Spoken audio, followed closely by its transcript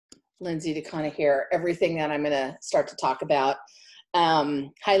Lindsay to kind of hear everything that I'm going to start to talk about.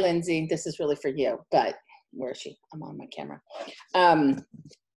 Hi, Lindsay. This is really for you, but where is she? I'm on my camera.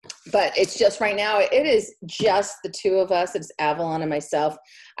 But it's just right now, it is just the two of us. It's Avalon and myself.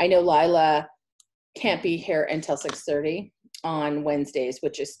 I know Lila can't be here until 6:30 on Wednesdays,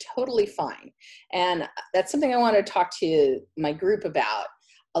 which is totally fine. And that's something I want to talk to my group about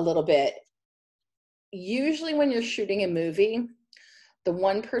a little bit. Usually when you're shooting a movie, the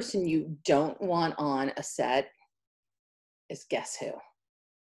one person you don't want on a set is, guess who?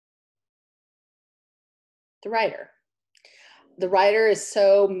 The writer. The writer is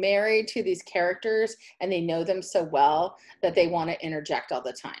so married to these characters and they know them so well that they want to interject all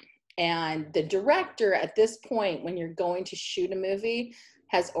the time. And the director at this point, when you're going to shoot a movie,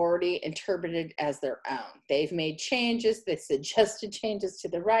 has already interpreted as their own. They've made changes, they suggested changes to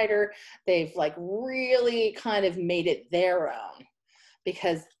the writer. They've like really kind of made it their own,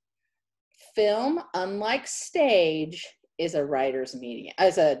 because film, unlike stage, is a writer's medium,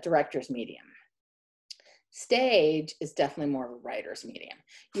 as a director's medium. Stage is definitely more of a writer's medium.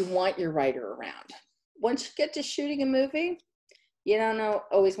 You want your writer around. Once you get to shooting a movie, you don't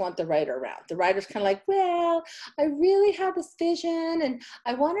always want the writer around. The writer's kind of like, well, I really had this vision and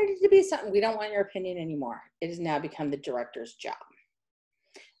I wanted it to be something. We don't want your opinion anymore. It has now become the director's job.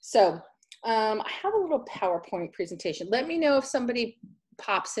 So I have a little PowerPoint presentation. Let me know if somebody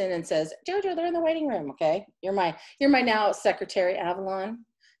pops in and says, Jojo, they're in the waiting room, okay? You're my now secretary, Avalon.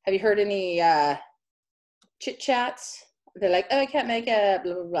 Have you heard any chit chats? They're like, oh, I can't make it,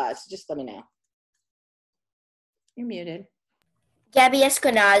 blah, blah, blah. So just let me know. You're muted. Gabby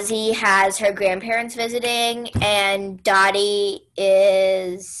Eskenazi has her grandparents visiting, and Dottie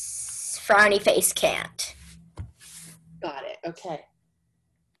is frowny face can't. Got it. Okay.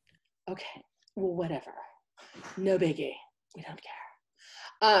 Okay. Well, whatever. No biggie. We don't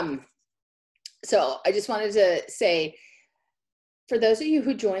care. So I just wanted to say, for those of you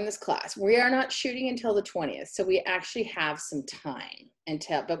who join this class, we are not shooting until the 20th. So we actually have some time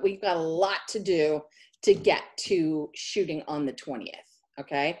but we've got a lot to do to get to shooting on the 20th.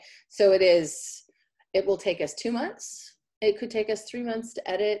 Okay. So it will take us 2 months. It could take us 3 months to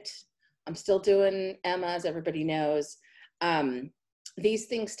edit. I'm still doing Emma, as everybody knows. These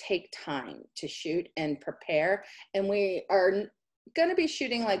things take time to shoot and prepare. And we are going to be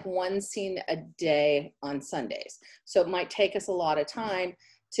shooting like one scene a day on Sundays. So it might take us a lot of time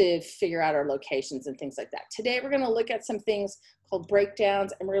to figure out our locations and things like that. Today, we're going to look at some things called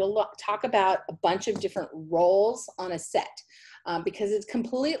breakdowns, and we're going to talk about a bunch of different roles on a set, because it's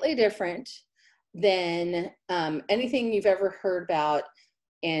completely different than anything you've ever heard about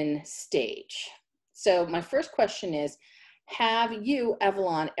in stage. So my first question is, have you,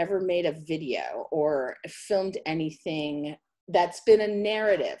 Avalon, ever made a video or filmed anything that's been a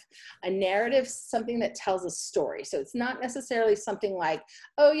narrative? A narrative is something that tells a story. So it's not necessarily something like,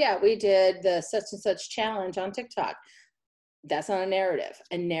 oh yeah, we did the such and such challenge on TikTok. That's not a narrative.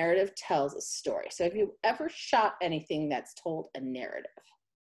 A narrative tells a story. So have you ever shot anything that's told a narrative?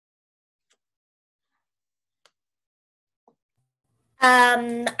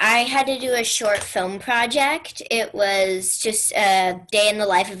 I had to do a short film project. It was just a day in the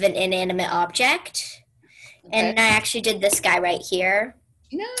life of an inanimate object. Okay. And I actually did this guy right here.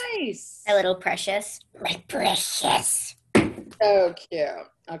 Nice. My little precious. My precious. So cute.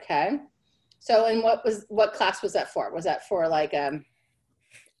 Okay. So, and what class was that for? Was that for like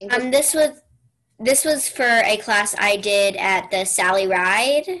English? This was for a class I did at the Sally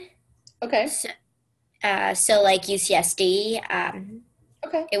Ride. Okay. So like UCSD.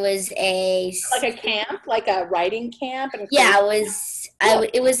 Okay. It was like a camp, like a writing camp. And yeah, it was. Cool.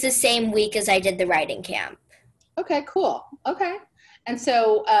 It was the same week as I did the writing camp. Okay, cool. Okay. And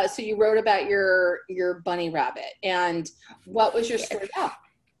so, so you wrote about your bunny rabbit, and what was your story about?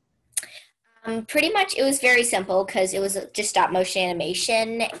 Pretty much, it was very simple because it was just stop motion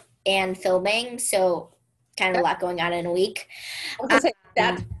animation and filming, so kind of a lot going on in a week. I was gonna say,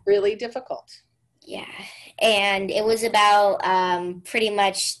 that's really difficult. Yeah, and it was about pretty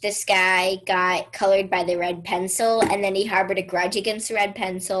much this guy got colored by the red pencil, and then he harbored a grudge against the red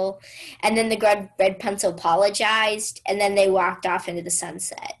pencil, and then the red pencil apologized, and then they walked off into the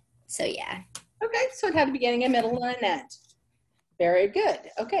sunset. So yeah. Okay, so it had a beginning, a middle, and an end. Very good.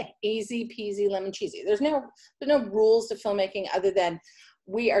 Okay, easy peasy lemon cheesy. There's no rules to filmmaking other than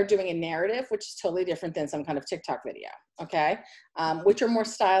we are doing a narrative, which is totally different than some kind of TikTok video, okay? Which are more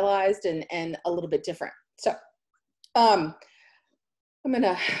stylized and a little bit different. So I'm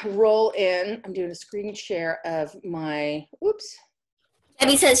gonna roll in. I'm doing a screen share of my, oops.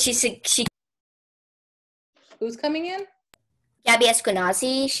 Debbie says she. Who's coming in? Gabby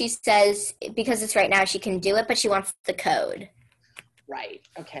Eskenazi, she says because it's right now she can do it, but she wants the code. Right.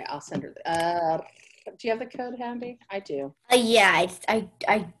 Okay, I'll send her. Do you have the code handy? I do. Yeah, You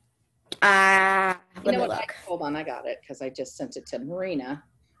let know me what? look. Hold on, I got it because I just sent it to Marina,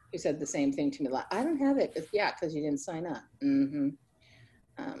 who said the same thing to me. Like, I don't have it. Yeah, because you didn't sign up. Mm-hmm.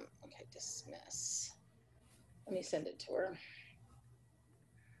 Okay, dismiss. Let me send it to her.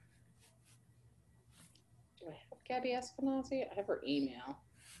 Do I have Gabby Eskenazi? I have her email.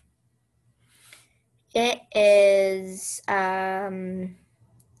 It is I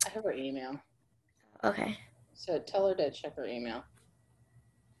have her email. okay. So tell her to check her email.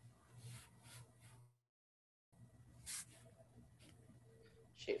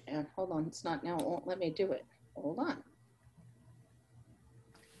 Shoot, man, hold on. It's not now. It won't let me do it. Hold on.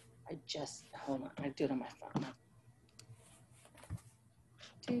 Hold on. I do it on my phone.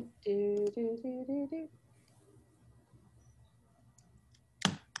 Do, do, do, do, do, do.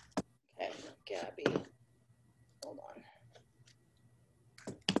 Okay, Gabby. Hold on.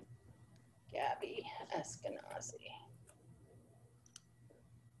 Gabby Eskenazi.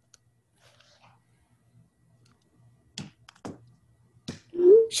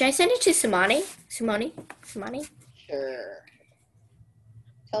 Should I send it to Simone? Simone? Sure.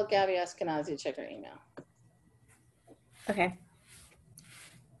 Tell Gabby Eskenazi to check her email. Okay.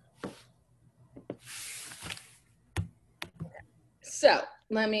 So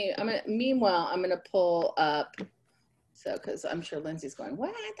meanwhile, I'm gonna pull up. So, because I'm sure Lindsay's going, why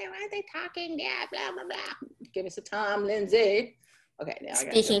aren't they talking? Yeah, blah, blah, blah. Give me some time, Lindsay. Okay, now I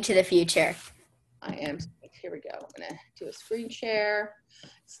got Speaking to the future. I am, here we go. I'm gonna do a screen share.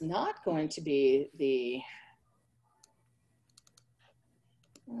 It's not going to be the,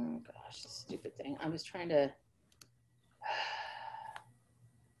 oh gosh, this stupid thing. I was trying to,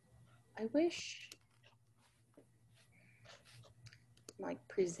 I wish, like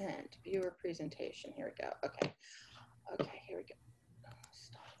present, viewer presentation. Here we go. Okay. Okay, here we go.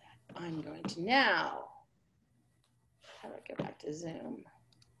 Stop that. I'm going to now, how do I go back to Zoom?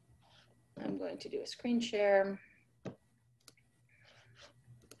 I'm going to do a screen share.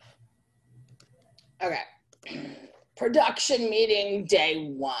 Okay. Production meeting day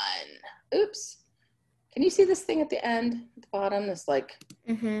 1. Oops. Can you see this thing at the end, at the bottom? This like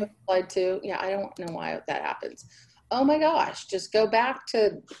slide 2. Yeah, I don't know why that happens. Oh my gosh, just go back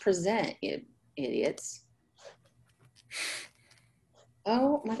to present, you idiots.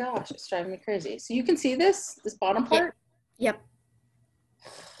 Oh my gosh, it's driving me crazy. So you can see this bottom part? Yep.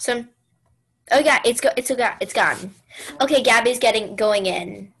 So, oh yeah, it's gone. Okay, Gabby's going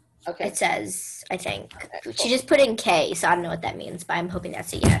in. Okay. It says, I think. Okay, cool. She just put in K, so I don't know what that means, but I'm hoping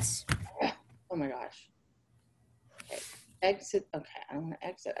that's a yes. Oh my gosh. Okay, exit. Okay, I don't want to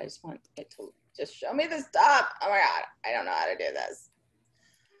exit. I just want it to just show me the stuff. Oh my God, I don't know how to do this.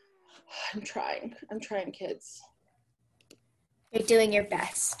 I'm trying, kids. You're doing your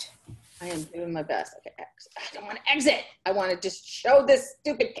best. I am doing my best. Okay, exit. I don't want to exit. I want to just show this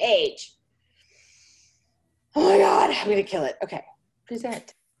stupid page. Oh my God, I'm gonna kill it. Okay,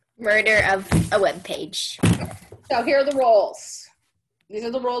 present. Murder of a web page. So here are the roles. These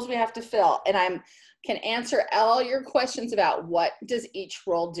are the roles we have to fill, and I can answer all your questions about what does each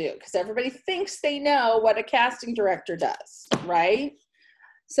role do, because everybody thinks they know what a casting director does, right?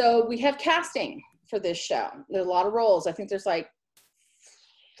 So we have casting for this show. There's a lot of roles. I think there's like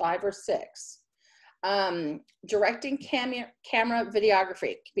 5 or 6. Directing camera videography.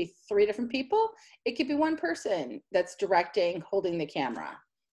 It could be 3 different people. It could be 1 person that's directing, holding the camera,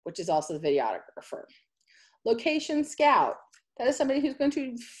 which is also the videographer. Location scout. That is somebody who's going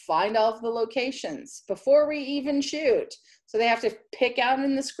to find all of the locations before we even shoot. So they have to pick out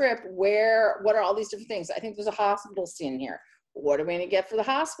in the script what are all these different things. I think there's a hospital scene here. What are we going to get for the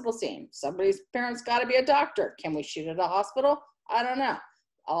hospital scene? Somebody's parents got to be a doctor. Can we shoot at a hospital? I don't know.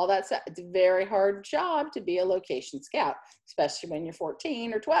 All that stuff. It's a very hard job to be a location scout, especially when you're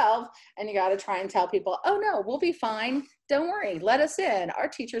 14 or 12 and you got to try and tell people, oh no, we'll be fine. Don't worry. Let us in. Our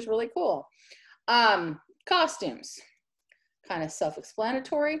teacher's really cool. Costumes. Kind of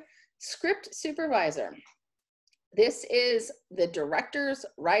self-explanatory. Script supervisor. This is the director's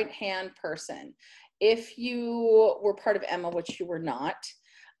right-hand person. If you were part of Emma, which you were not,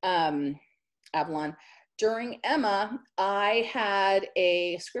 Avalon, during Emma, I had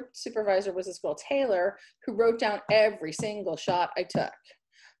a script supervisor, was this girl Taylor, who wrote down every single shot I took.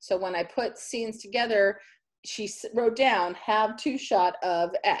 So when I put scenes together, she wrote down, have 2 shot of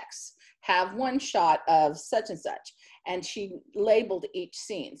X, have 1 shot of such and such. And she labeled each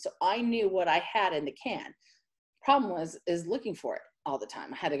scene. So I knew what I had in the can. Problem is looking for it. all the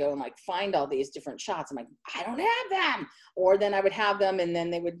time. I had to go and like find all these different shots. I'm like, I don't have them. Or then I would have them and then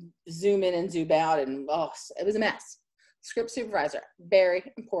they would zoom in and zoom out, and oh, it was a mess. Script supervisor,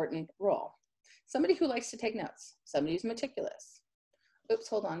 very important role. Somebody who likes to take notes, somebody who's meticulous. Oops,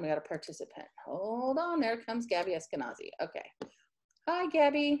 hold on, we got a participant. Hold on, there comes Gabby Eskenazi. Okay. Hi,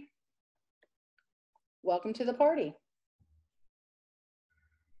 Gabby. Welcome to the party.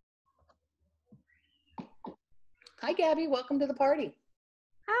 Hi, Gabby. Welcome to the party.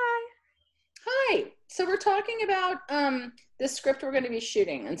 Hi. Hi. So we're talking about this script we're going to be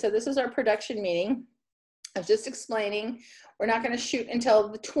shooting. And so this is our production meeting. I was just explaining, we're not going to shoot until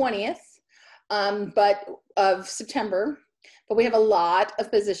the 20th of September. But we have a lot of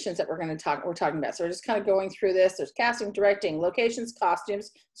positions that we're talking about. So we're just kind of going through this. There's casting, directing, locations,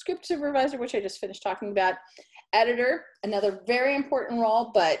 costumes, script supervisor, which I just finished talking about, editor, another very important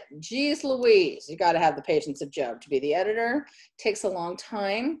role, but geez Louise, you got to have the patience of Job to be the editor. Takes a long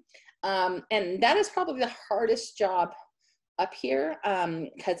time. And that is probably the hardest job up here and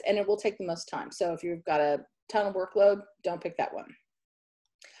it will take the most time. So if you've got a ton of workload, don't pick that one.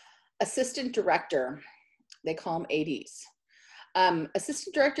 Assistant director, they call them ADs.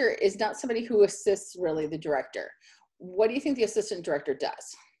 Assistant director is not somebody who assists really the director. What do you think the assistant director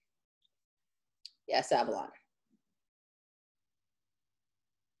does? Yes, Avalon.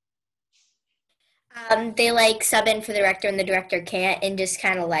 They like sub in for the director and the director can't, and just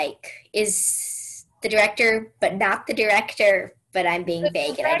kind of like is the director but not the director, but I'm being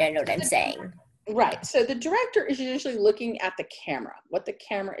vague and I don't know what I'm saying. Right. So the director is usually looking at the camera, what the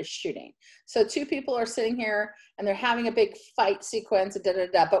camera is shooting. So two people are sitting here and they're having a big fight sequence,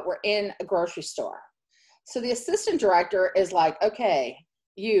 but we're in a grocery store. So the assistant director is like, okay,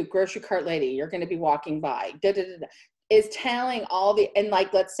 you grocery cart lady, you're going to be walking by, is telling all the, and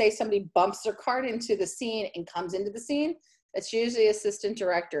like, let's say somebody bumps their cart into the scene and comes into the scene. That's usually assistant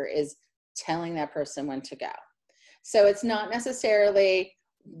director is telling that person when to go. So it's not necessarily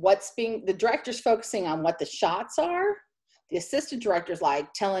the director's focusing on what the shots are. The assistant director's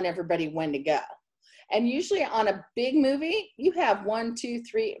like telling everybody when to go. And usually on a big movie, you have 1, 2,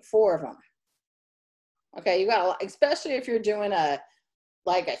 3, 4 of them. Okay, you got, especially if you're doing a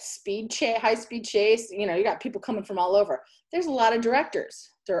high speed chase, you know, you got people coming from all over. There's a lot of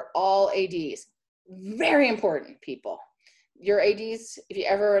directors. They're all ADs. Very important people. Your ADs, if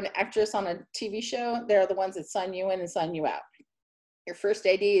you're ever an actress on a TV show, they're the ones that sign you in and sign you out. Your first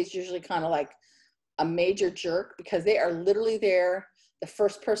AD is usually kind of like a major jerk because they are literally there, the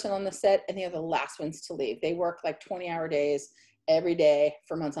first person on the set, and they are the last ones to leave. They work like 20-hour days every day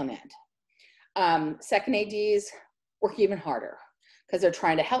for months on end. Second ADs work even harder because they're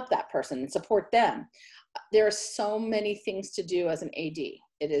trying to help that person and support them. There are so many things to do as an AD.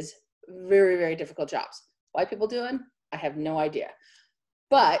 It is very, very difficult jobs. Why people do them? I have no idea.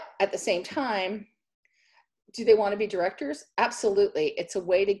 But at the same time, do they want to be directors? Absolutely. It's a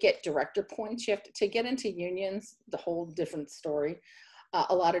way to get director points. You have to get into unions, the whole different story.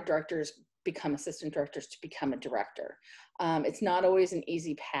 A lot of directors become assistant directors to become a director. It's not always an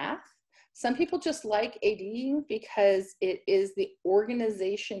easy path. Some people just like ADing because it is the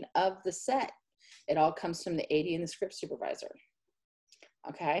organization of the set. It all comes from the AD and the script supervisor.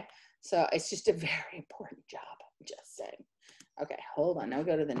 Okay, so it's just a very important job, I'm just saying. Okay, hold on, now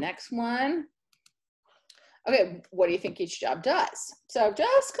go to the next one. Okay, what do you think each job does? So I've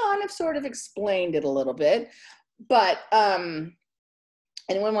just kind of sort of explained it a little bit, but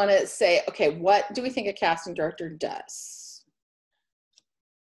anyone want to say, okay, what do we think a casting director does?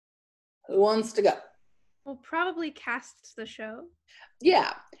 Who wants to go? Well, probably casts the show.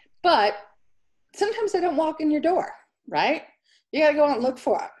 Yeah, but sometimes they don't walk in your door, right? You got to go out and look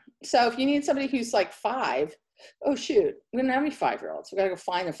for them. So if you need somebody who's like 5, oh shoot, we don't have any 5-year-olds. We got to go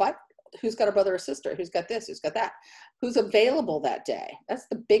find a 5-year-old. Who's got a brother or sister? Who's got this? Who's got that? Who's available that day? That's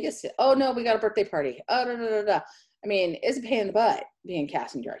the biggest. Oh no, we got a birthday party. Oh, da, da, da, da. I mean, it's a pain in the butt being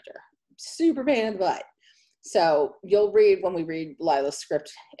casting director. Super pain in the butt. So you'll read when we read Lila's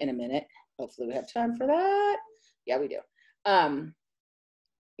script in a minute. Hopefully we have time for that. Yeah, we do.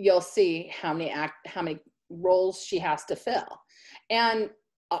 You'll see how many roles she has to fill. And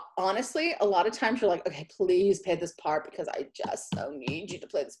honestly, a lot of times you're like, okay, please play this part because I just so need you to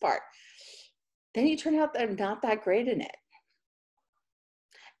play this part. Then you turn out they're not that great in it.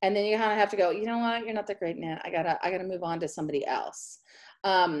 And then you kind of have to go, you know what, you're not that great in it. I gotta move on to somebody else.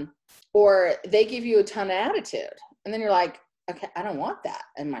 Or they give you a ton of attitude. And then you're like, okay, I don't want that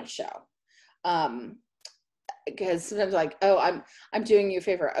in my show. Because sometimes like, oh, I'm doing you a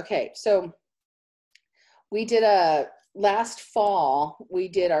favor. Okay, so we did a last fall, we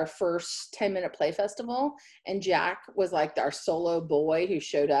did our first 10-minute play festival, and Jack was like our solo boy who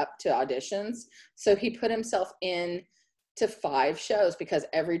showed up to auditions. So he put himself in to 5 shows because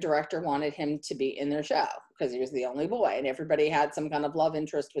every director wanted him to be in their show because he was the only boy, and everybody had some kind of love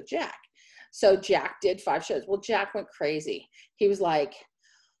interest with Jack. So Jack did 5 shows. Well, Jack went crazy. He was like,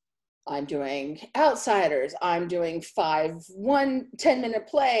 I'm doing Outsiders, I'm doing 5 10-minute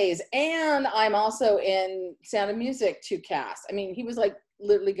plays, and I'm also in Sound of Music 2 cast. I mean, he was like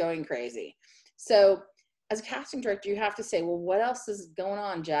literally going crazy. So as a casting director, you have to say, well, what else is going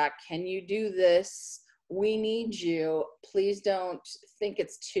on, Jack? Can you do this? We need you. Please don't think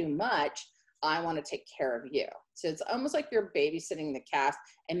it's too much. I want to take care of you. So it's almost like you're babysitting the cast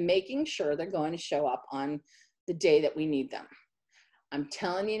and making sure they're going to show up on the day that we need them. I'm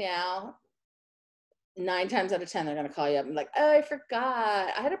telling you now, 9 times out of 10, they're going to call you up and be like, oh, I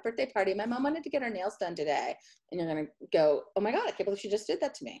forgot. I had a birthday party. My mom wanted to get her nails done today. And you're going to go, oh my God, I can't believe she just did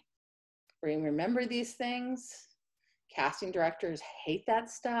that to me. Remember these things. Casting directors hate that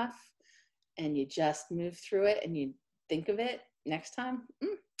stuff. And you just move through it and you think of it next time.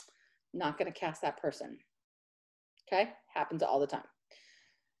 Not going to cast that person. Okay? Happens all the time.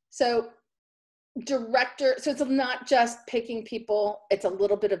 So director, so it's not just picking people, it's a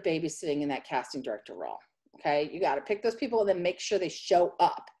little bit of babysitting in that casting director role. Okay, you got to pick those people and then make sure they show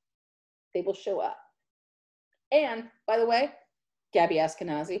up. They will show up. And by the way, Gabby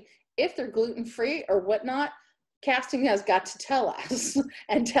Ashkenazi, if they're gluten-free or whatnot, casting has got to tell us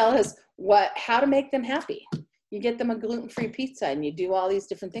and tell us how to make them happy. You get them a gluten-free pizza and you do all these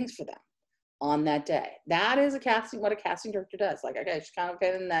different things for them on that day. That is what a casting director does. Like, okay, she's kind of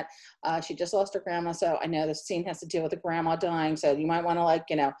getting that she just lost her grandma, so I know the scene has to deal with the grandma dying, so you might want to, like,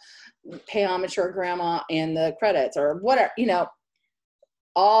 pay homage to her grandma in the credits or whatever,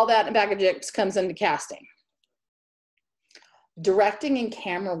 all that in bag of dicks comes into casting. Directing and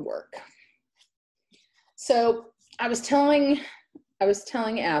camera work. So I was telling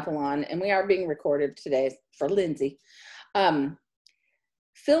Avalon, and we are being recorded today for Lindsay.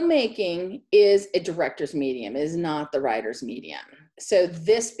 Filmmaking is a director's medium, is not the writer's medium. So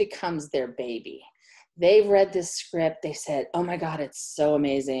this becomes their baby. They've read this script. They said, oh my God, it's so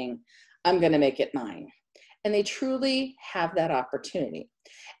amazing. I'm going to make it mine. And they truly have that opportunity.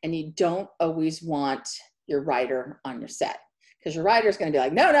 And you don't always want your writer on your set, because your writer's going to be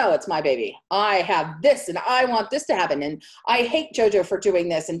like, no, it's my baby. I have this and I want this to happen. And I hate JoJo for doing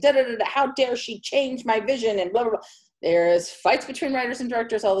this. And how dare she change my vision and blah, blah, blah. There's fights between writers and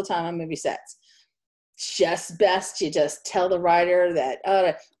directors all the time on movie sets. It's just best you just tell the writer that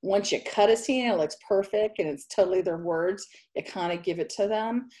once you cut a scene, it looks perfect and it's totally their words, you kind of give it to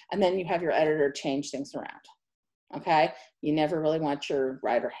them, and then you have your editor change things around. Okay? You never really want your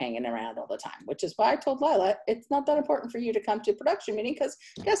writer hanging around all the time, which is why I told Lila, it's not that important for you to come to a production meeting, because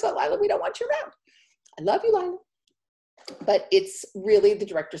guess what, Lila? We don't want you around. I love you, Lila. But it's really the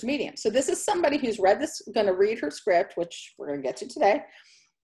director's medium. So this is somebody who's going to read her script, which we're going to get to today,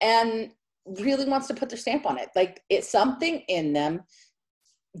 and really wants to put their stamp on it. Like, it's something in them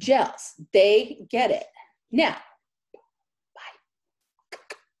gels. They get it. Now,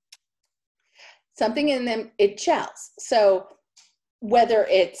 something in them, it gels. So whether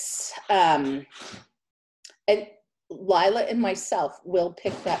it's, and Lila and myself will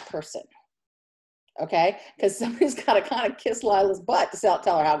pick that person. Okay, because somebody's got to kind of kiss Lila's butt to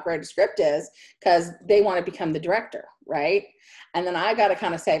tell her how great a script is, because they want to become the director, right? And then I got to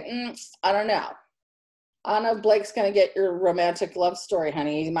kind of say, I don't know. I don't know if Blake's going to get your romantic love story,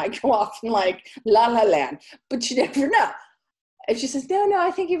 honey. He might go off in like La La Land, but you never know. If she says, no,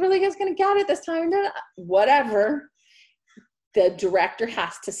 I think he really is going to get it this time, whatever, the director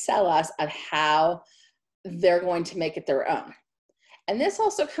has to sell us on how they're going to make it their own. And this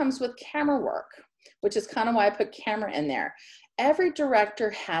also comes with camera work, which is kind of why I put camera in there. Every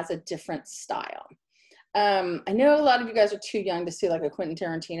director has a different style. I know a lot of you guys are too young to see like a Quentin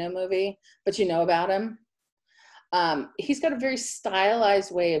Tarantino movie, but you know about him. He's got a very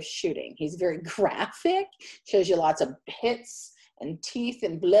stylized way of shooting. He's very graphic, shows you lots of hits and teeth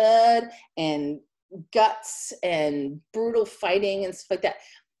and blood and guts and brutal fighting and stuff like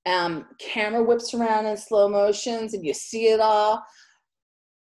that. Camera whips around in slow motions and you see it all.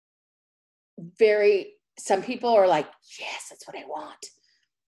 Some people are like, yes, that's what I want.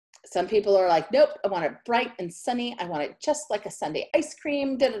 Some people are like, nope, I want it bright and sunny. I want it just like a Sunday ice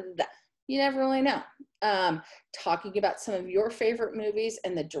cream. You never really know. Talking about some of your favorite movies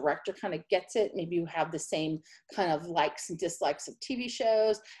and the director kind of gets it. Maybe you have the same kind of likes and dislikes of TV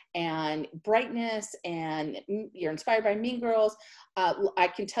shows and Brightness, and you're inspired by Mean Girls.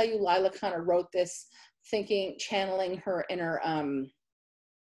 I can tell you Lila kind of wrote this thinking, channeling her inner,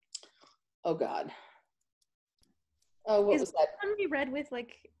 oh God. Oh, what was that? One we read with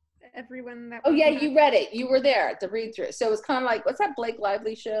like everyone that. Oh yeah, you read it. You were there at the read through. So it was kind of like, what's that Blake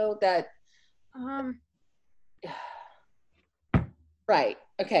Lively show that? Right.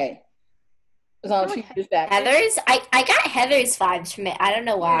 Okay. It was on a few years back. Heather's? I got Heather's vibes from it. I don't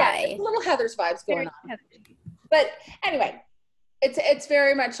know why. Yeah, little Heather's vibes going on. But anyway, it's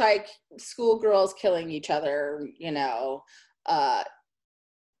very much like schoolgirls killing each other, you know,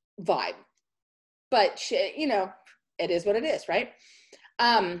 vibe. But you know, it is what it is, right?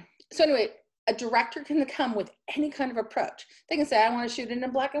 So anyway, a director can come with any kind of approach. They can say, I want to shoot it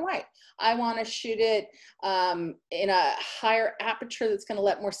in black and white. I want to shoot it in a higher aperture that's going to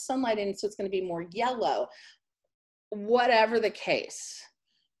let more sunlight in, so it's going to be more yellow. Whatever the case,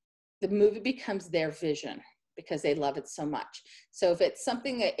 the movie becomes their vision because they love it so much. So if it's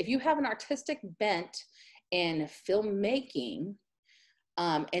something that, if you have an artistic bent in filmmaking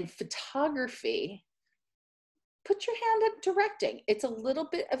and photography, put your hand at directing. It's a little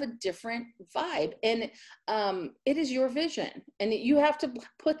bit of a different vibe, and it is your vision, and you have to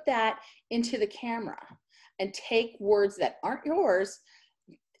put that into the camera and take words that aren't yours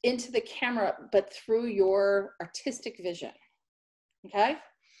into the camera, but through your artistic vision. Okay.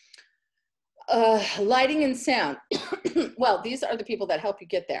 Lighting and sound. Well, these are the people that help you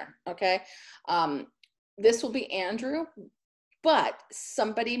get there. Okay. This will be Andrew, but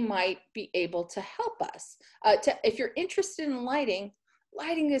somebody might be able to help us. If you're interested in lighting,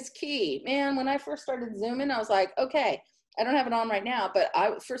 lighting is key. Man, when I first started Zooming, I was like, okay, I don't have it on right now, but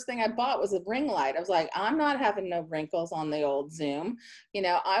first thing I bought was a ring light. I was like, I'm not having no wrinkles on the old Zoom. You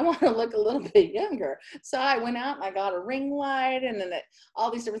know, I want to look a little bit younger. So I went out and I got a ring light, and then all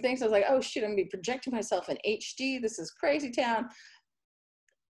these different things. I was like, oh shoot, I'm gonna be projecting myself in HD. This is crazy town.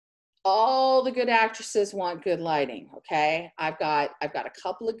 All the good actresses want good lighting. Okay, I've got a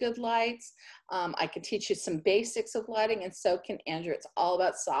couple of good lights. I can teach you some basics of lighting, and so can Andrew. It's all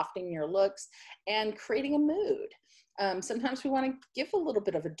about softening your looks and creating a mood. Sometimes we want to give a little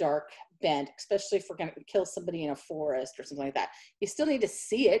bit of a dark bent, especially if we're going to kill somebody in a forest or something like that. You still need to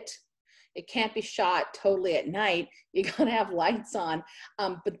see it. It can't be shot totally at night. You got to have lights on.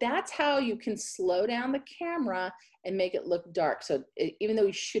 But that's how you can slow down the camera and make it look dark. So even though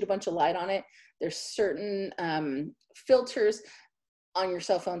you shoot a bunch of light on it, there's certain filters on your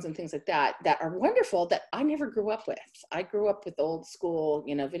cell phones and things like that that are wonderful that I never grew up with. I grew up with old school,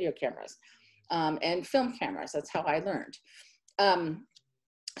 you know, video cameras and film cameras. That's how I learned.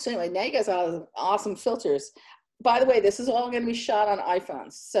 So anyway, now you guys have awesome filters. By the way, this is all going to be shot on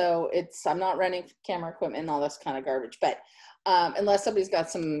iPhones. So I'm not renting camera equipment and all this kind of garbage, but unless somebody's got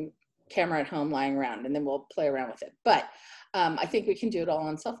some camera at home lying around, and then we'll play around with it. But I think we can do it all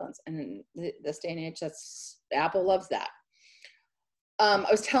on cell phones. And in this day and age, Apple loves that. I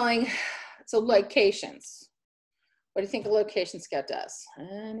was telling, so locations. What do you think a location scout does?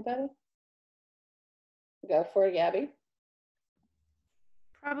 Anybody? Go for it, Gabby.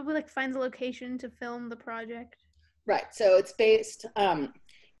 Probably like finds a location to film the project. Right. So it's based,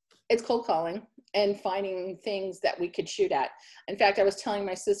 it's cold calling and finding things that we could shoot at. In fact, I was telling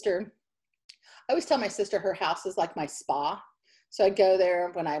my sister, I always tell my sister her house is like my spa. So I go there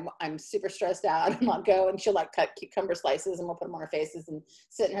when I'm super stressed out, and I'll go and she'll like cut cucumber slices and we'll put them on our faces and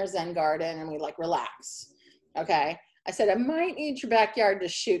sit in her Zen garden and we like relax. Okay. I said, I might need your backyard to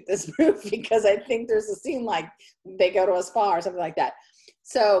shoot this movie because I think there's a scene like they go to a spa or something like that.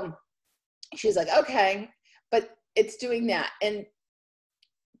 So she's like, okay, but it's doing that. And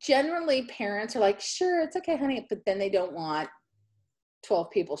generally parents are like, sure, it's okay, honey. But then they don't want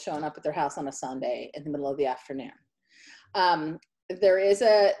 12 people showing up at their house on a Sunday in the middle of the afternoon. There is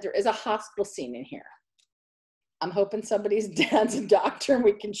a hospital scene in here. I'm hoping somebody's dad's a doctor and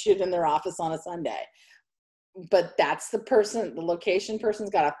we can shoot in their office on a Sunday. But that's the location person's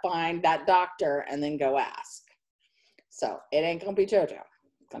got to find that doctor and then go ask. So it ain't going to be JoJo.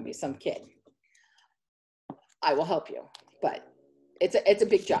 It's going to be some kid. I will help you, but it's a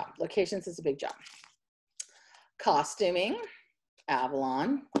big job. Locations is a big job. Costuming,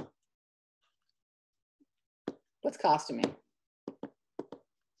 Avalon. What's costuming?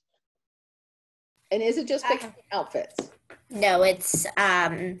 And is it just picking outfits? No, it's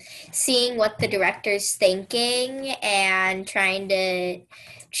seeing what the director's thinking and trying to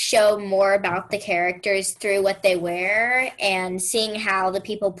show more about the characters through what they wear and seeing how the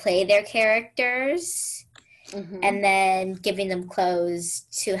people play their characters and then giving them clothes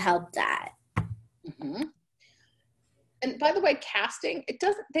to help that. And by the way, casting,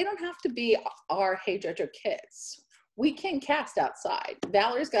 they don't have to be our Hey Jojo kids. We can cast outside.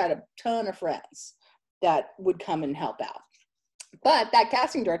 Valerie's got a ton of friends that would come and help out. But that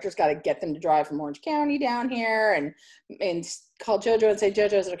casting director's got to get them to drive from Orange County down here and call JoJo and say,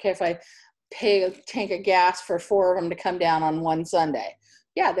 JoJo, is it okay if I pay a tank of gas for 4 of them to come down on one Sunday?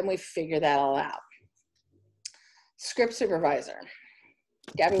 Yeah, then we figure that all out. Script supervisor.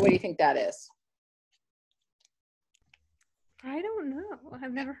 Gabby, what do you think that is? I don't know.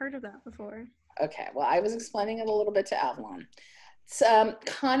 I've never heard of that before. Okay, well, I was explaining it a little bit to Avalon. It's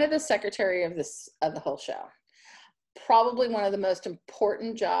kind of the secretary of the whole show. Probably one of the most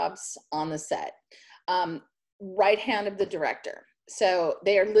important jobs on the set. Right hand of the director. So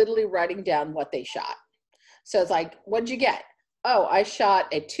they are literally writing down what they shot. So it's like, what'd you get? Oh, I shot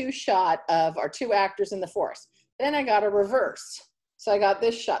a 2-shot of our 2 actors in the forest. Then I got a reverse. So I got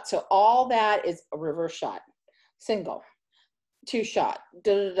this shot. So all that is a reverse shot. Single, 2-shot,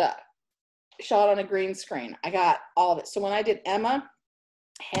 shot on a green screen. I got all of it. So when I did Emma,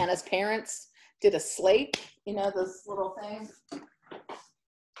 Hannah's parents did a slate, you know, those little things.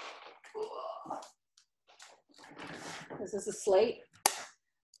 This is a slate.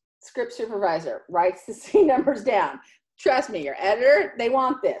 Script supervisor writes the scene numbers down. Trust me, your editor, they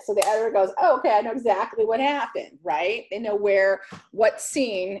want this. So the editor goes, oh, okay, I know exactly what happened, right? They know what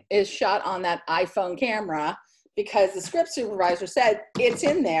scene is shot on that iPhone camera because the script supervisor said it's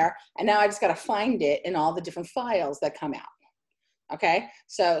in there, and now I just got to find it in all the different files that come out. Okay,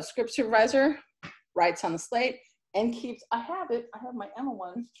 so script supervisor writes on the slate and keeps, I have my Emma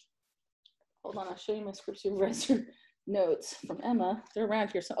one. Hold on, I'll show you my script supervisor notes from Emma. They're around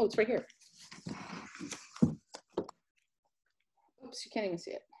here. So, oh, it's right here. Oops, you can't even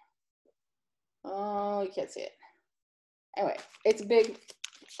see it. Oh, you can't see it. Anyway, it's big.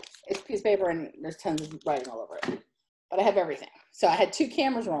 It's a piece of paper and there's tons of writing all over it. But I have everything. So I had 2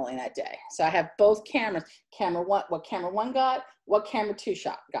 cameras rolling that day. So I have both cameras. Camera 1, what camera 1 got, what camera 2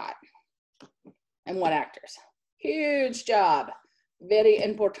 shot got, and what actors. Huge job. Very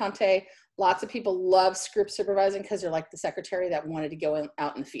importante. Lots of people love script supervising because they're like the secretary that wanted to go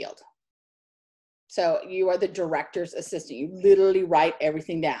out in the field. So you are the director's assistant. You literally write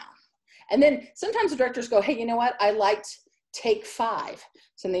everything down. And then sometimes the directors go, hey, you know what? I liked take 5.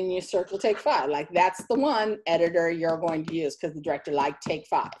 So then you circle take 5. Like that's the one editor you're going to use because the director liked take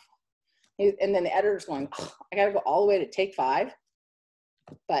 5. And then the editor's going, oh, I got to go all the way to take 5.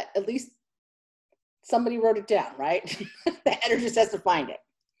 But at least somebody wrote it down, right? The editor just has to find it.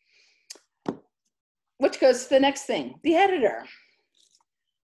 Which goes to the next thing, the editor.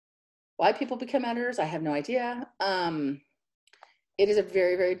 Why people become editors, I have no idea. It is a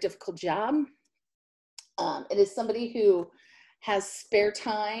very, very difficult job. It is somebody who has spare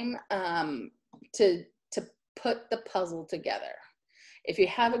time to put the puzzle together. If you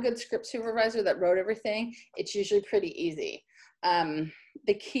have a good script supervisor that wrote everything, it's usually pretty easy.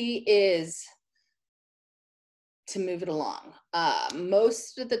 The key is to move it along.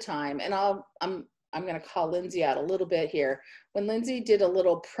 Most of the time, and I'm going to call Lindsay out a little bit here. When Lindsay did a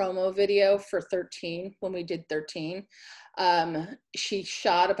little promo video for 13, when we did 13, she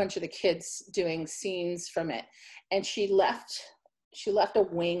shot a bunch of the kids doing scenes from it, and she left a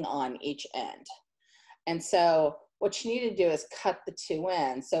wing on each end. And so what she needed to do is cut the 2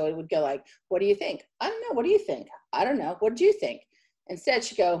 ends. So it would go like, what do you think? I don't know. What do you think? I don't know. What did you think? Instead,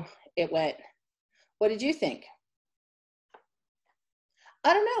 it went, what did you think?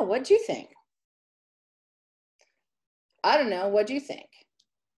 I don't know. What did you think? I don't know. What do you think?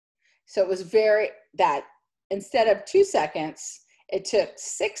 So it was that instead of 2 seconds, it took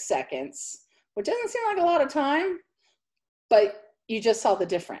 6 seconds, which doesn't seem like a lot of time, but you just saw the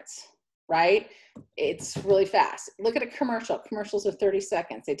difference, right? It's really fast. Look at a commercial. Commercials are 30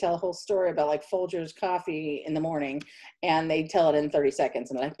 seconds. They tell a whole story about like Folgers coffee in the morning, and they tell it in 30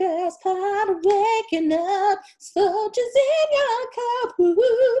 seconds. And they're like, best part of waking up, Folgers in your cup,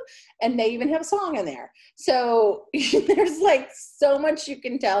 woo-hoo. And they even have a song in there. So there's like so much you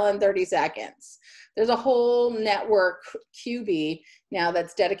can tell in 30 seconds. There's a whole network, QB, now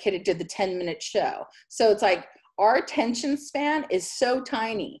that's dedicated to the 10-minute show. So it's like our attention span is so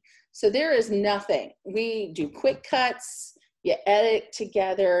tiny. So there is nothing. We do quick cuts, you edit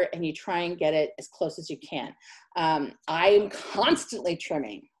together, and you try and get it as close as you can. I am constantly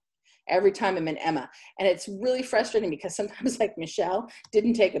trimming every time I'm in Emma. And it's really frustrating because sometimes like Michelle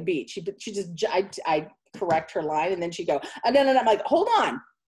didn't take a beat. She just, I correct her line and then she'd go, oh, no. I'm like, hold on,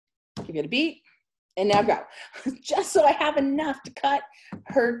 give it a beat and now go. Just so I have enough to cut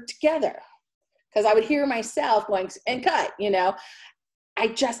her together. Because I would hear myself going, and cut, you know. I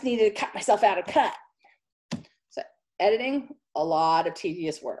just needed to cut myself out of cut. So editing, a lot of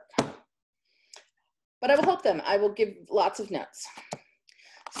tedious work. But I will help them. I will give lots of notes.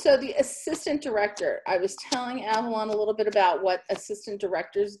 So the assistant director, I was telling Avalon a little bit about what assistant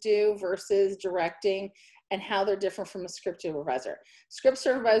directors do versus directing and how they're different from a script supervisor. Script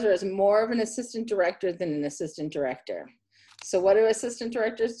supervisor is more of an assistant director than an assistant director. So what do assistant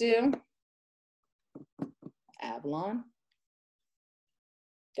directors do? Avalon,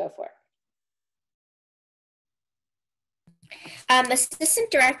 go for it.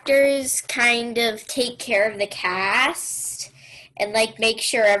 Assistant directors kind of take care of the cast and like make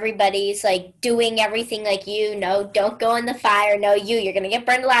sure everybody's like doing everything like you. No, don't go in the fire. No, you're gonna get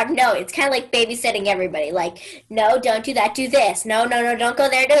burned alive. No, it's kind of like babysitting everybody. Like, no, don't do that. Do this. No, don't go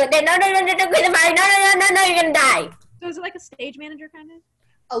there. Do it. No, don't go in the fire. No, you're gonna die. So is it like a stage manager kind of?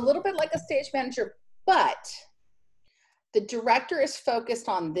 A little bit like a stage manager, but the director is focused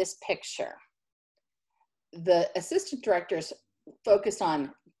on this picture. The assistant director is focused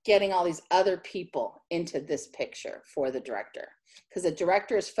on getting all these other people into this picture for the director. Because the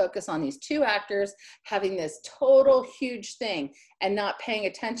director is focused on these two actors having this total huge thing and not paying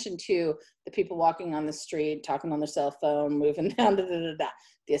attention to the people walking on the street, talking on their cell phone, moving down,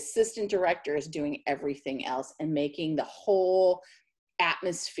 The assistant director is doing everything else and making the whole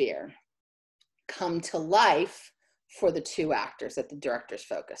atmosphere come to life for the two actors that the director's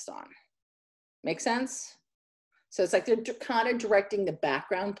focused on. Make sense? So it's like they're kind of directing the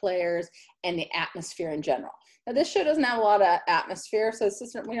background players and the atmosphere in general. Now this show doesn't have a lot of atmosphere, so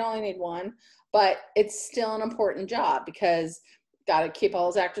assistant, we only need one, but it's still an important job because got to keep all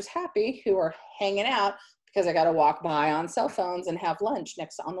those actors happy who are hanging out because I got to walk by on cell phones and have lunch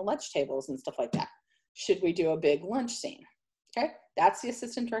next on the lunch tables and stuff like that. Should we do a big lunch scene? Okay, that's the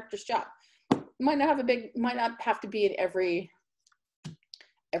assistant director's job. Might not have to be in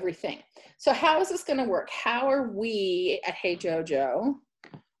everything. So how is this going to work? How are we at Hey Jojo?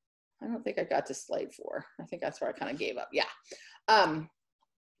 I don't think I got to slide 4. I think that's where I kind of gave up. Yeah.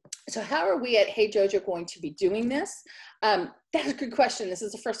 So how are we at Hey Jojo going to be doing this? That's a good question. This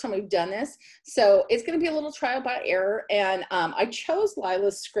is the first time we've done this. So it's going to be a little trial by error. And I chose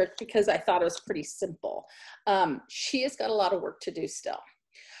Lila's script because I thought it was pretty simple. She has got a lot of work to do still.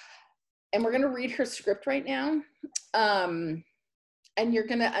 And we're going to read her script right now. And you're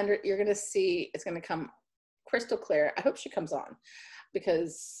gonna see it's gonna come crystal clear. I hope she comes on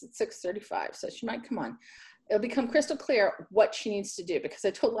because it's 6:35, so she might come on. It'll become crystal clear what she needs to do because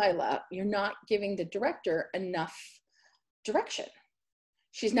I told Lila, you're not giving the director enough direction.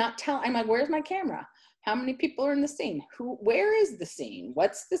 She's not telling, I'm like, where's my camera? How many people are in the scene? Where is the scene?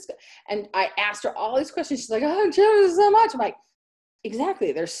 What's this? And I asked her all these questions. She's like, oh, Joe, there's so much. I'm like,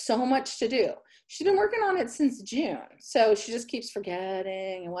 exactly, there's so much to do. She's been working on it since June. So she just keeps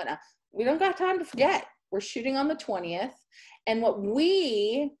forgetting and whatnot. We don't got time to forget. We're shooting on the 20th. And what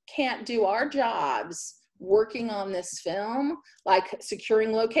we can't do our jobs working on this film, like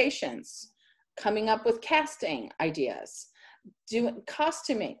securing locations, coming up with casting ideas, doing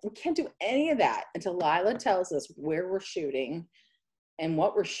costuming. We can't do any of that until Lila tells us where we're shooting and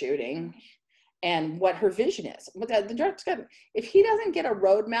what we're shooting and what her vision is. The director's got, if he doesn't get a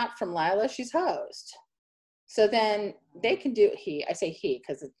roadmap from Lila, she's hosed. So then they can do he. I say he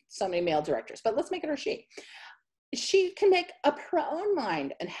because it's so many male directors, but let's make it her she. She can make up her own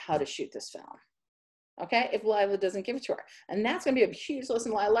mind on how to shoot this film. Okay, if Lila doesn't give it to her. And that's going to be a huge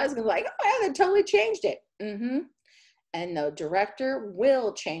lesson. Lila's going to be like, oh yeah, they totally changed it. And the director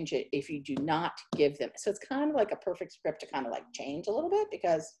will change it if you do not give them. So it's kind of like a perfect script to kind of like change a little bit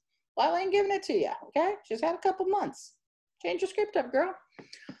because Lila ain't giving it to you, okay? She's had a couple months. Change your script up, girl.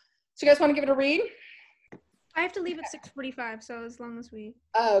 So you guys want to give it a read? I have to leave at 6:45, so as long as we.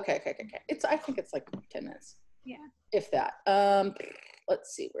 Oh, okay. I think it's like 10 minutes. Yeah. If that.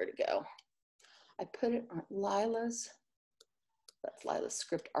 Let's see where to go. I put it on Lila's. That's Lila's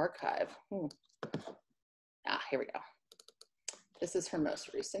script archive. Here we go. This is her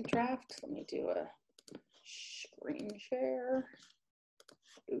most recent draft. Let me do a screen share.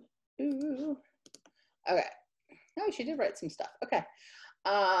 Okay. Oh, she did write some stuff. Okay.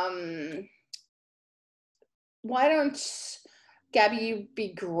 Why don't, Gabby, you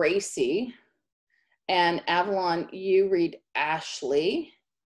be Gracie, and Avalon, you read Ashley.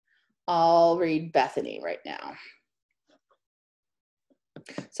 I'll read Bethany right now.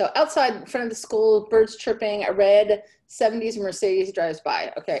 So outside in front of the school, birds chirping, a red 70s Mercedes drives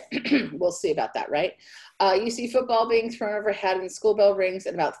by. Okay, we'll see about that, right? You see football being thrown overhead and the school bell rings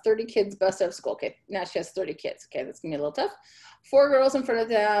and about 30 kids bust out of school. Okay, now she has 30 kids. Okay, that's gonna be a little tough. 4 girls in front of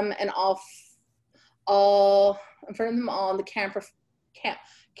them and all in front of them all, and the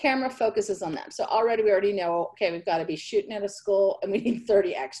camera focuses on them. So already we already know, okay, we've got to be shooting at a school and we need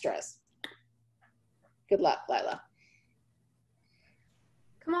 30 extras. Good luck, Lila.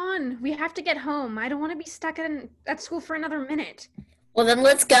 Come on, we have to get home. I don't want to be stuck at school for another minute. Well, then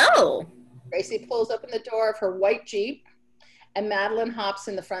let's go. Gracie pulls open the door of her white Jeep and Madeline hops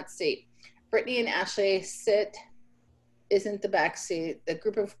in the front seat. Brittany and Ashley isn't the back seat. The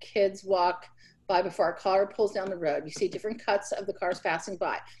group of kids walk by before our car pulls down the road. You see different cuts of the cars passing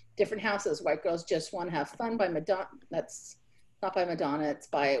by. Different houses. White Girls Just Want to Have Fun by Madonna. That's not by Madonna. It's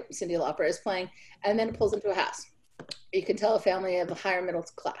by Cyndi Lauper is playing. And then it pulls into a house. You can tell a family of the higher middle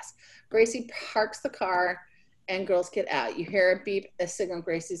class. Gracie parks the car and girls get out. You hear a beep, a signal.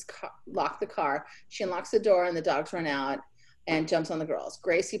 Gracie's locked the car. She unlocks the door and the dogs run out and jumps on the girls.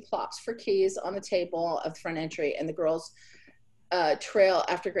 Gracie plops for keys on the table of the front entry and the girls trail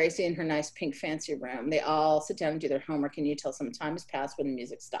after Gracie in her nice pink fancy room. They all sit down and do their homework and you tell some time has passed when the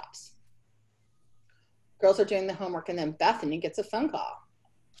music stops. Girls are doing the homework and then Bethany gets a phone call.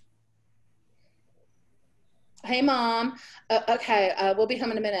 Hey, Mom. Okay, we'll be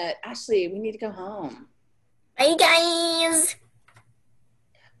home in a minute. Ashley, we need to go home. Bye, guys.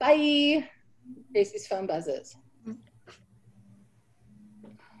 Bye. Gracie's phone buzzes.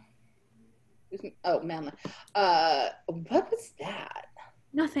 Oh, Madeline. What was that?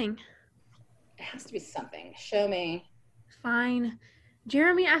 Nothing. It has to be something. Show me. Fine.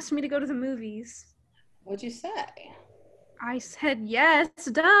 Jeremy asked me to go to the movies. What'd you say? I said yes,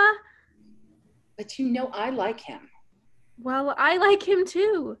 duh. But you know I like him. Well, I like him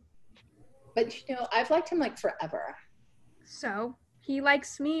too. But you know, I've liked him like forever. So, he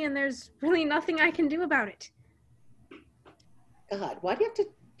likes me and there's really nothing I can do about it. God, why do you have to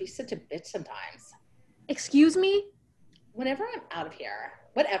be such a bitch sometimes? Excuse me? Whenever I'm out of here,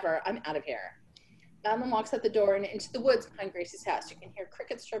 whatever, I'm out of here. Madeline walks out the door and into the woods behind Gracie's house. You can hear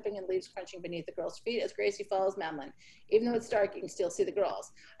crickets chirping and leaves crunching beneath the girls' feet as Gracie follows Madeline. Even though it's dark, you can still see the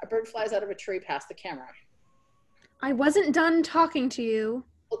girls. A bird flies out of a tree past the camera. I wasn't done talking to you.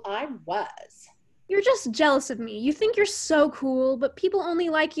 Well, I was. You're just jealous of me. You think you're so cool, but people only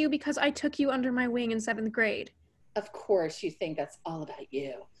like you because I took you under my wing in 7th grade. Of course you think that's all about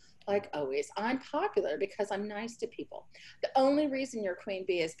you. Like always, I'm popular because I'm nice to people. The only reason you're queen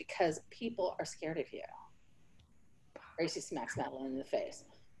bee is because people are scared of you. Gracie smacks Madeline in the face.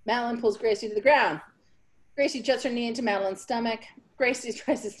 Madeline pulls Gracie to the ground. Gracie juts her knee into Madeline's stomach. Gracie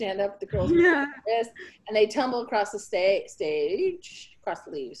tries to stand up. The girls wrist, and they tumble across the stage, across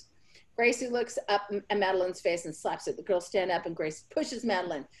the leaves. Gracie looks up at Madeline's face and slaps it. The girls stand up and Gracie pushes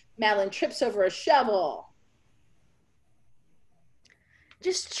Madeline. Madeline trips over a shovel.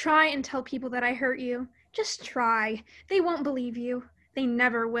 Just try and tell people that I hurt you. Just try. They won't believe you. They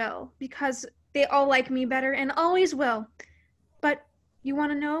never will, because they all like me better and always will. But you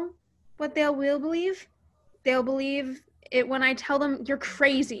want to know what they will believe? They'll believe it when I tell them you're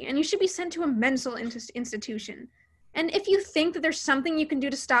crazy and you should be sent to a mental institution. And if you think that there's something you can do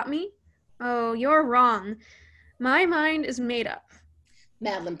to stop me, oh, you're wrong. My mind is made up.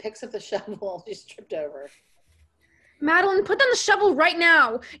 Madeline picks up the shovel. She's tripped over. Madeline, put down the shovel right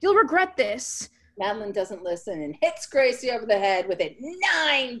now. You'll regret this. Madeline doesn't listen and hits Gracie over the head with it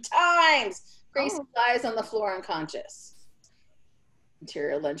 9 times. Gracie lies on the floor unconscious.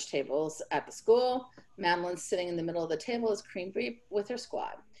 Interior lunch tables at the school. Madeline's sitting in the middle of the table as Cream Bee with her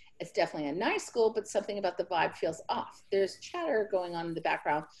squad. It's definitely a nice school, but something about the vibe feels off. There's chatter going on in the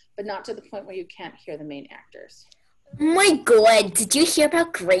background, but not to the point where you can't hear the main actors. Oh my God, did you hear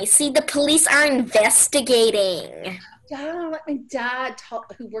about Gracie? The police are investigating. Yeah, like my dad,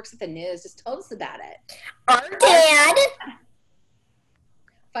 who works at the news, just told us about it. Our dad?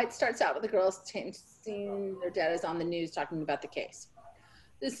 Fight starts out with the girls seeing their dad is on the news talking about the case.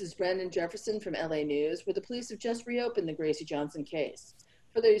 This is Brandon Jefferson from LA News, where the police have just reopened the Gracie Johnson case.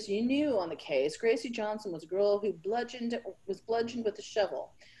 For those you knew on the case, Gracie Johnson was a girl who was bludgeoned with a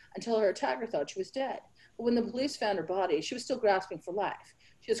shovel until her attacker thought she was dead. But when the police found her body, she was still grasping for life.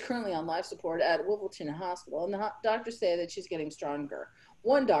 She is currently on life support at Wolverton Hospital, and the doctors say that she's getting stronger.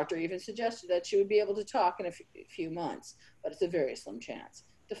 One doctor even suggested that she would be able to talk in a few months, but it's a very slim chance.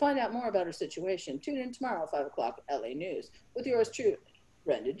 To find out more about her situation, tune in tomorrow at 5 o'clock LA News with yours truly,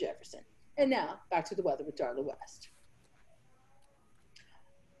 Brendan Jefferson. And now, back to the weather with Darla West.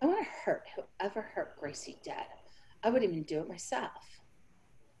 I want to hurt whoever hurt Gracie dead. I would even do it myself.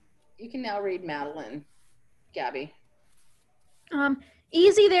 You can now read Madeline, Gabby.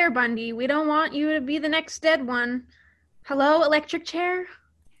 Easy there, Bundy. We don't want you to be the next dead one. Hello, electric chair?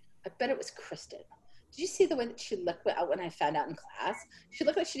 I bet it was Kristen. Did you see the way that she looked when I found out in class? She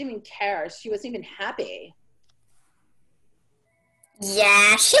looked like she didn't even care. She wasn't even happy.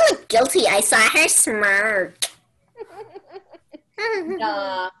 Yeah, she looked guilty. I saw her smirk.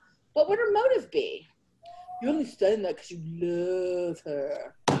 Nah. What would her motive be? You're only saying that because you love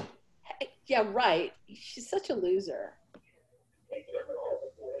her. Hey, yeah, right. She's such a loser.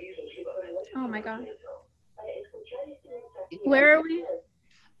 Oh my god. Where are we?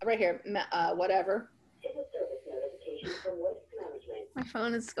 Right here. Whatever. My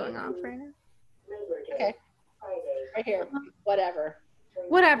phone is going off right now. Okay. Right here. Whatever.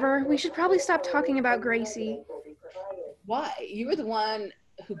 Whatever. We should probably stop talking about Gracie. Why? You were the one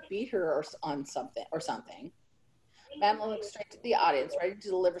who beat her on something or something. Madeline looked straight to the audience, ready to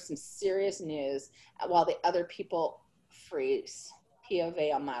deliver some serious news while the other people freeze.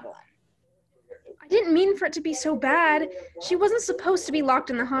 POV on Madeline. I didn't mean for it to be so bad. She wasn't supposed to be locked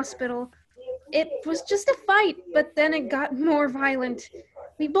in the hospital. It was just a fight, but then it got more violent.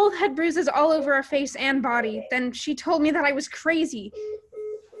 We both had bruises all over our face and body. Then she told me that I was crazy.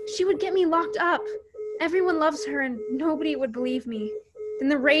 She would get me locked up. Everyone loves her and nobody would believe me. Then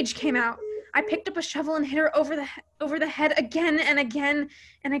the rage came out. I picked up a shovel and hit her over the head again and again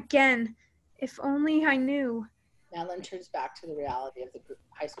and again. If only I knew. Madeline turns back to the reality of the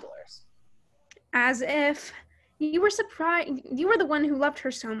high schoolers. As if. You were surprised. You were the one who loved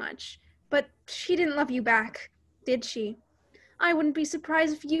her so much. But she didn't love you back, did she? I wouldn't be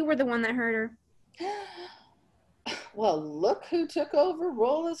surprised if you were the one that hurt her. Well, look who took over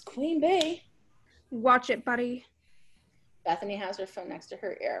role as Queen Bee. Watch it, buddy. Bethany has her phone next to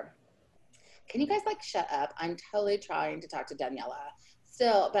her ear. Can you guys shut up? I'm totally trying to talk to Daniela.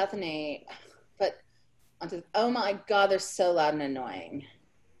 Still, Bethany, but oh my God, they're so loud and annoying.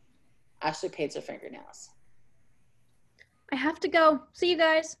 Ashley paints her fingernails. I have to go. See you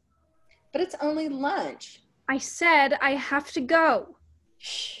guys. But it's only lunch. I said I have to go.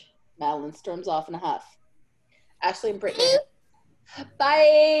 Shh. Madeline storms off in a huff. Ashley and Brittany.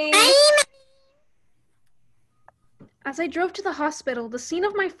 Bye. Bye. As I drove to the hospital, the scene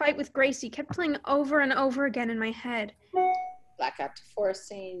of my fight with Gracie kept playing over and over again in my head. Blackout to forest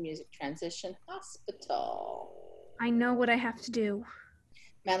scene, music transition, hospital. I know what I have to do.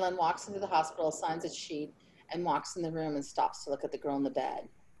 Madeline walks into the hospital, signs a sheet, and walks in the room and stops to look at the girl in the bed.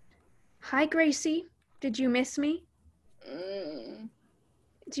 Hi, Gracie. Did you miss me?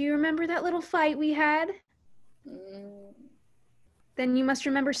 Do you remember that little fight we had? Then you must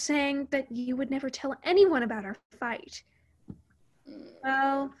remember saying that you would never tell anyone about our fight.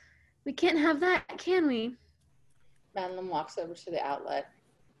 Well, we can't have that, can we? Madeline walks over to the outlet.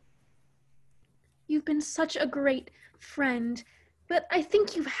 You've been such a great friend, but I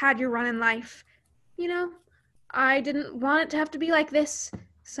think you've had your run in life. You know, I didn't want it to have to be like this.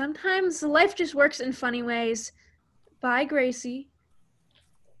 Sometimes life just works in funny ways. Bye, Gracie.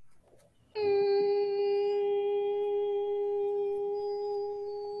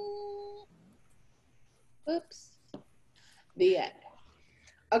 Oops. The end.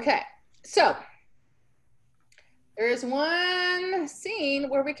 Okay, so there is one scene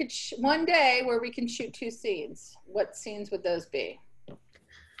where we could, one day where we can shoot two scenes. What scenes would those be?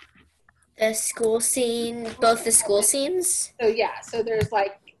 The school scene, both the school scenes? So yeah, so there's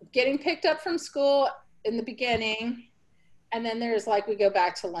getting picked up from school in the beginning, and then there's we go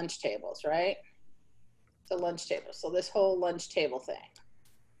back to lunch tables, right? So lunch tables. So this whole lunch table thing.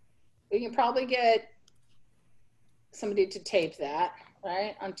 We can probably get somebody to tape that,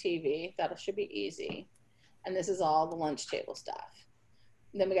 right, on TV. That should be easy. And this is all the lunch table stuff.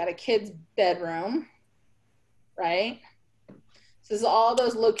 And then we got a kid's bedroom, right? So this is all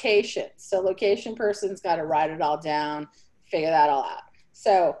those locations. So location person's got to write it all down, figure that all out.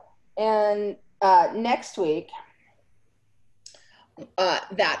 So, and next week,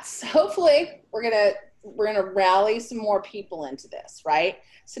 that's hopefully we're gonna rally some more people into this, right?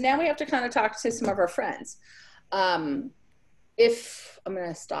 So now we have to kind of talk to some of our friends. If I'm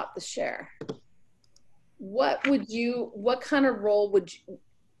gonna stop the share, what kind of role would you,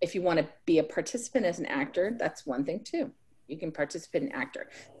 if you want to be a participant as an actor, that's one thing too. You can participate in actor.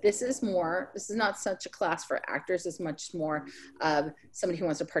 This is not such a class for actors as much more of somebody who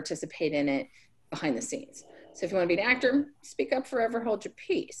wants to participate in it behind the scenes. So if you want to be an actor, speak up, forever hold your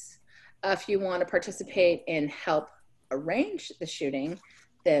peace. If you want to participate and help arrange the shooting,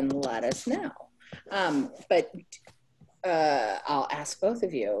 then let us know. But I'll ask both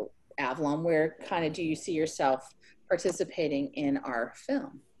of you, Avalon, where kind of do you see yourself participating in our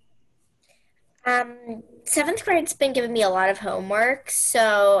film? Seventh grade's been giving me a lot of homework,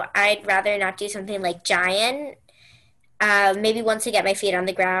 so I'd rather not do something like giant. Maybe once I get my feet on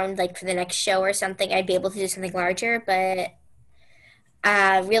the ground, like for the next show or something, I'd be able to do something larger, but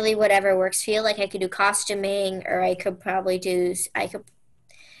really whatever works for you. Like I could do costuming, or I could probably do,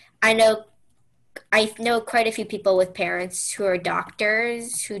 I know, I know quite a few people with parents who are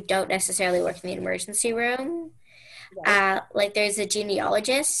doctors who don't necessarily work in the emergency room. Right. Like there's a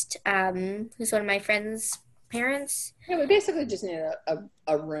genealogist, who's one of my friend's parents. Yeah, we basically just need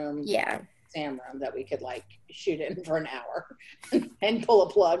a room, Yeah. exam room that we could like shoot in for an hour and pull a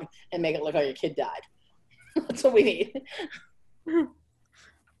plug and make it look like a kid died. That's what we need.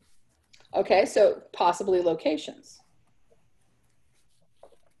 Okay, so possibly locations.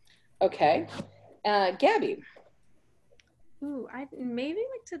 Okay, Gabby. Ooh, I maybe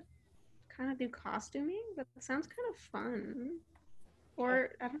like to kind of do costuming. That sounds kind of fun. Or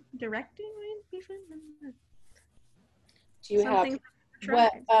I don't directing might be fun. Do you Something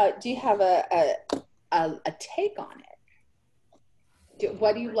have do you have a take on it?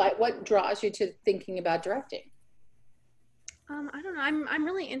 What do you like? What draws you to thinking about directing? I don't know. I'm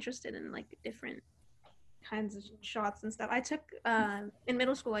really interested in like different kinds of shots and stuff. I took in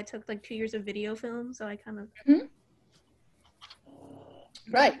middle school. I took like 2 years of video film, so I kind of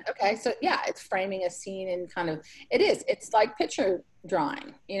Right. Okay. So yeah, it's framing a scene and kind of it's like picture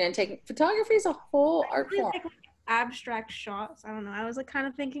drawing. You know, taking photography is a whole art form. like abstract shots. I don't know. I was like kind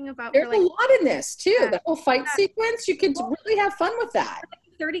of thinking about There's for like a lot in this too. The whole fight sequence, you could really have fun with that.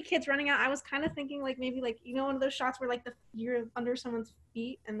 30 kids running out. I was kind of thinking like maybe like one of those shots where like you're under someone's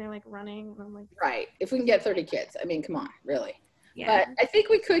feet and they're like running and I'm like Right. If we can get 30 kids, I mean, come on, really. yeah. But I think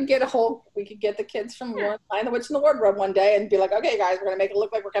we could get the kids from Lion the Witch in the Wardrobe one day and be like, okay, guys, we're gonna make it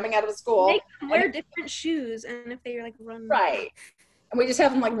look like we're coming out of a school. Make them wear different shoes, and if they like run right, and we just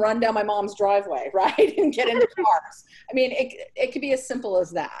have them like run down my mom's driveway, right, and get into cars. I mean, it could be as simple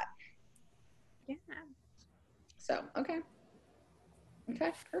as that. Yeah. So okay,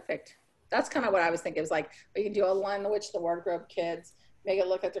 perfect. That's kind of what I was thinking. It was like we can do a Lion the Witch, the Wardrobe kids. Make it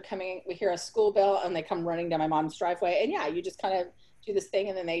look like they're coming. We hear a school bell and they come running down my mom's driveway. And yeah, you just kind of do this thing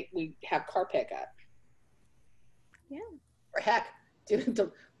and then we have car pickup. Yeah. Or heck,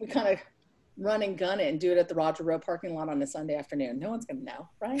 we kind of run and gun it and do it at the Roger Road parking lot on a Sunday afternoon. No one's going to know,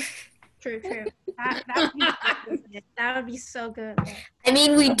 right? True. That would be so good. I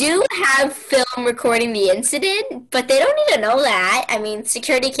mean, we do have film recording the incident, but they don't need to know that. I mean,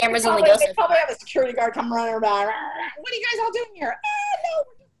 security cameras only go so They probably have a security guard come running around. What are you guys all doing here? No,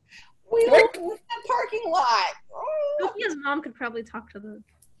 we live in the parking lot. Sophia's mom could probably talk to the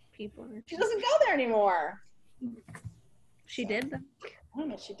people. She doesn't go there anymore. She did? I don't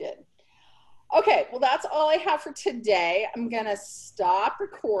know if she did. Okay, well, that's all I have for today. I'm going to stop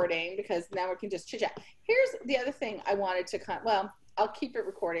recording because now we can just chit-chat. Here's the other thing I wanted to I'll keep it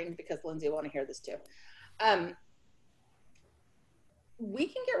recording because Lindsay will want to hear this too. We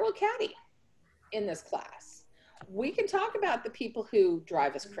can get real catty in this class. We can talk about the people who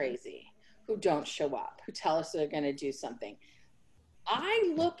drive us crazy, who don't show up, who tell us they're going to do something.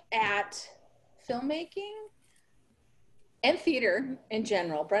 I look at filmmaking and theater in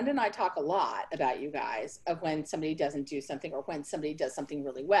general. Brenda and I talk a lot about you guys of when somebody doesn't do something or when somebody does something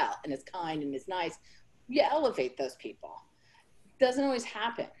really well and is kind and is nice. You elevate those people. It doesn't always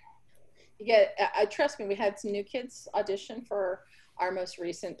happen. Trust me, we had some new kids audition for our most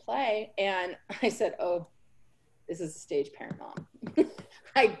recent play and I said, oh, this is a stage parent mom.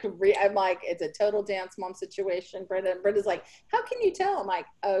 I'm like, it's a total dance mom situation. Brenda's like, how can you tell? I'm like,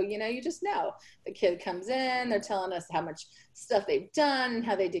 oh, you just know. The kid comes in, they're telling us how much stuff they've done,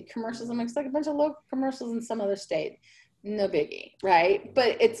 how they did commercials. I'm like, it's like a bunch of local commercials in some other state. No biggie, right?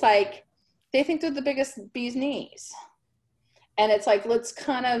 But it's like, they think they're the biggest bee's knees. And it's like, let's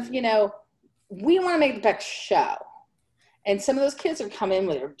kind of, we want to make the best show. And some of those kids are coming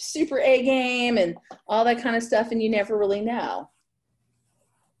with their super A game and all that kind of stuff, and you never really know.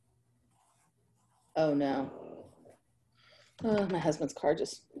 Oh no. Oh, my husband's car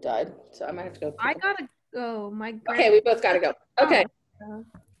just died, so I might have to go. I gotta go. Okay, we both gotta go. Okay.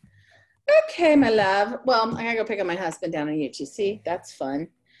 Okay, my love. Well, I gotta go pick up my husband down in UTC. That's fun.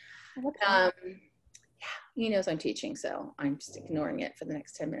 Yeah, he knows I'm teaching, so I'm just ignoring it for the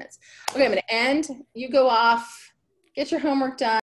next 10 minutes. Okay, I'm gonna end. You go off, get your homework done.